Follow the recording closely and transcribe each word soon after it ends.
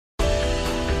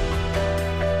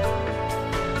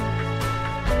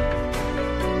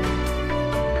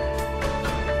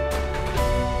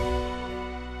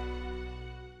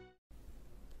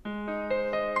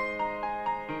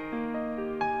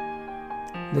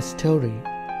the story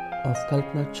of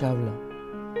Kalpana Chawla,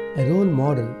 a role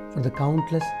model for the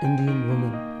countless Indian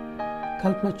women.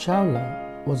 Kalpana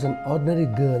Chawla was an ordinary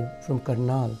girl from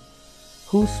Karnal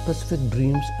whose specific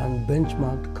dreams and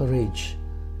benchmarked courage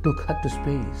took her to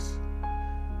space.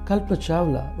 Kalpana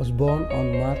Chawla was born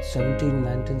on March 17,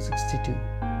 1962.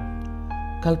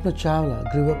 Kalpana Chawla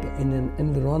grew up in an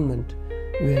environment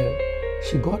where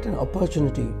she got an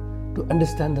opportunity to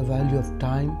understand the value of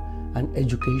time and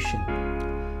education.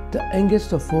 The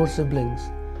youngest of four siblings,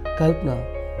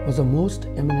 Kalpana was the most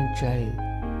eminent child.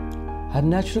 Her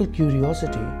natural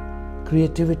curiosity,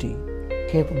 creativity,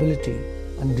 capability,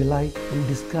 and delight in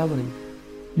discovering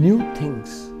new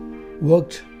things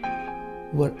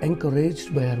were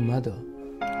encouraged by her mother.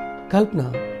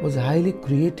 Kalpana was a highly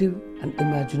creative and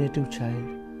imaginative child.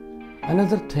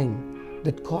 Another thing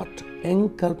that caught young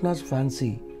Kalpana's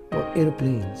fancy were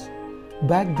airplanes.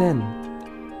 Back then,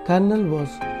 Karnal was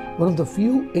one of the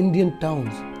few Indian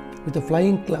towns with a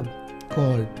flying club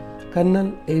called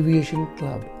Karnal Aviation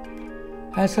Club.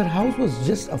 As her house was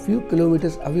just a few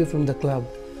kilometers away from the club,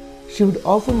 she would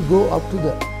often go up to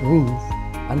the roof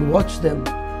and watch them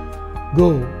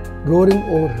go roaring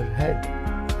over her head.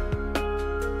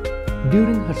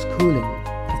 During her schooling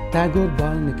at Tagore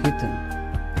Bal Niketan,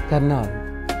 Karnal,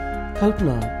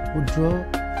 Kalpana would draw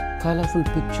colorful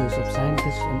pictures of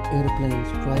scientists and airplanes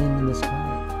flying in the sky.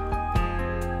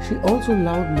 She also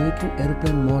loved making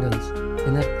airplane models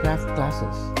in her craft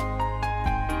classes.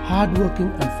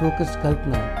 Hardworking and focused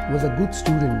Kalpana was a good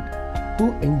student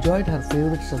who enjoyed her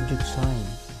favorite subject,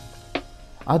 science.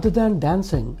 Other than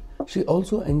dancing, she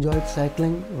also enjoyed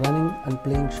cycling, running, and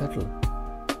playing shuttle.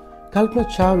 Kalpana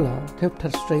Chawla kept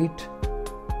her straight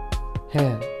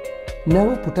hair,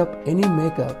 never put up any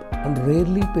makeup, and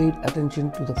rarely paid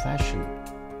attention to the fashion.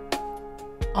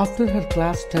 After her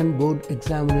class 10 board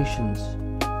examinations,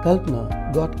 Kalpana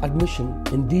got admission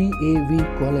in DAV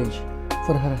College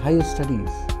for her higher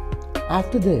studies.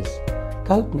 After this,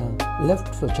 Kalpana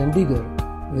left for Chandigarh,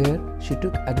 where she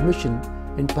took admission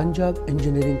in Punjab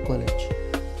Engineering College.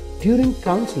 During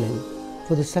counselling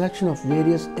for the selection of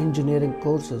various engineering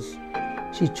courses,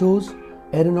 she chose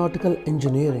aeronautical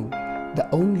engineering, the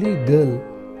only girl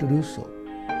to do so.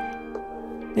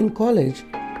 In college,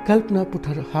 Kalpana put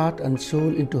her heart and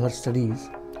soul into her studies.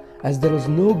 As there was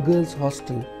no girls'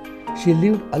 hostel, she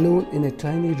lived alone in a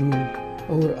tiny room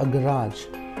over a garage,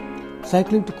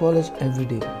 cycling to college every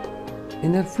day.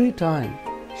 In her free time,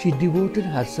 she devoted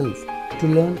herself to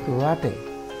learn karate,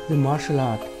 the martial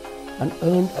art, and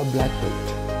earned a black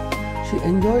belt. She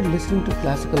enjoyed listening to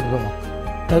classical rock.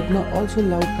 Kalpana also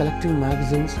loved collecting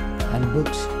magazines and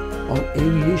books on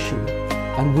aviation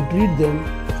and would read them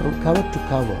from cover to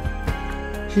cover.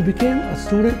 She became a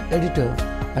student editor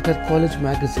at her college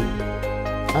magazine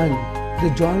and the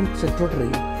joint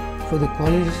secretary for the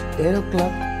college's Aero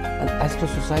Club and Astro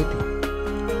Society.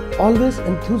 Always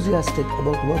enthusiastic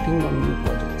about working on new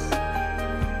projects,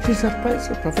 she surprised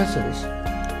her professors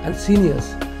and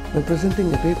seniors by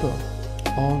presenting a paper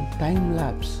on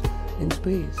time-lapse in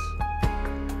space.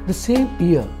 The same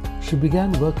year, she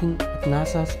began working at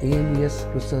NASA's AMES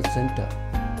Research Center.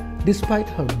 Despite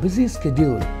her busy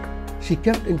schedule, she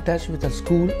kept in touch with her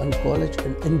school and college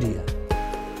in India.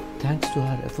 Thanks to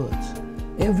her efforts,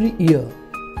 every year,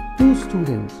 2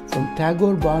 students from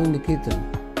Tagore Bal Niketan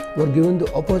were given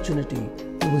the opportunity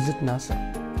to visit NASA.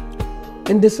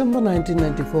 In December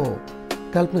 1994,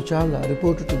 Kalpana Chawla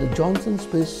reported to the Johnson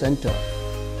Space Center.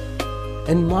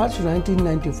 In March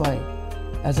 1995,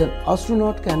 as an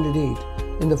astronaut candidate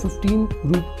in the 15th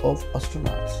group of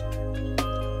astronauts.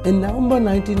 In November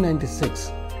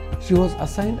 1996, she was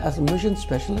assigned as a mission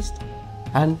specialist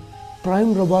and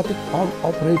prime robotic arm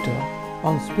operator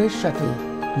on Space Shuttle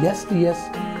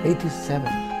STS-87.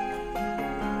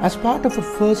 As part of her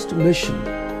first mission,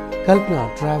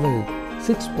 Kalpana traveled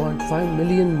 6.5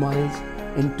 million miles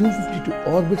in 252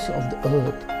 orbits of the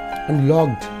Earth and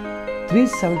logged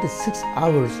 376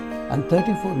 hours and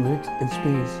 34 minutes in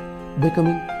space,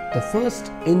 becoming the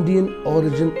first Indian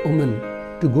origin woman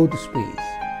to go to space.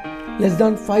 Less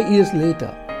than 5 years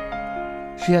later,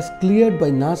 she has cleared by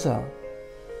NASA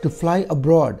to fly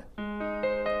abroad,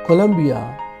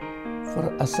 Colombia,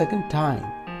 for a second time.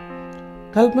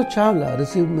 Kalpana Chawla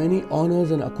received many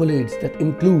honors and accolades that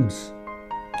includes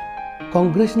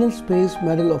Congressional Space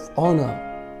Medal of Honor,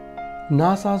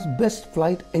 NASA's Best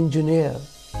Flight Engineer,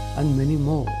 and many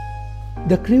more.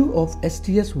 The crew of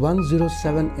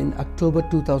STS-107 in October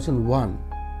 2001.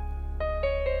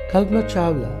 Kalpana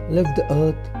Chawla left the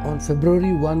Earth on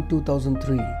February 1,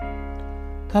 2003.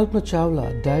 Kalpana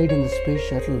Chawla died in the Space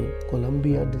Shuttle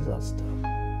Columbia disaster.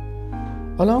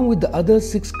 Along with the other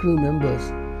 6 crew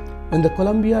members, when the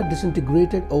Columbia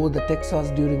disintegrated over the Texas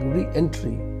during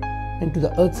re-entry into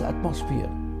the Earth's atmosphere.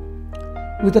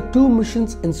 With the 2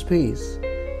 missions in space,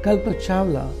 Kalpana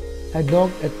Chawla had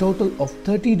logged a total of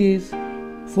 30 days,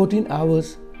 14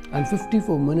 hours and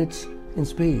 54 minutes in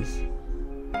space.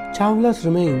 Chawla's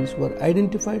remains were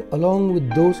identified along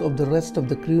with those of the rest of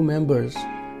the crew members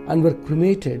and were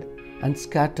cremated and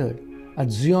scattered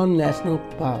at Zion National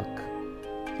Park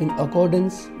in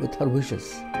accordance with her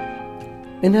wishes.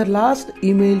 In her last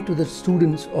email to the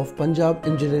students of Punjab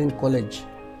Engineering College,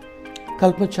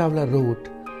 Kalpana Chawla wrote,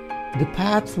 "The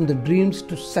path from the dreams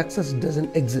to success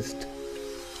doesn't exist.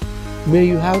 May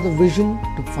you have the vision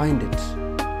to find it,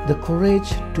 the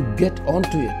courage to get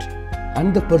onto it,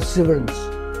 and the perseverance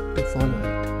to follow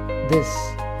it." This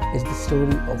is the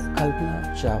story of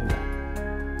Kalpana Chawla.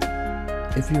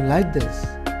 If you like this,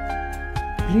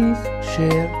 please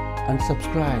share and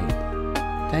subscribe.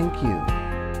 Thank you.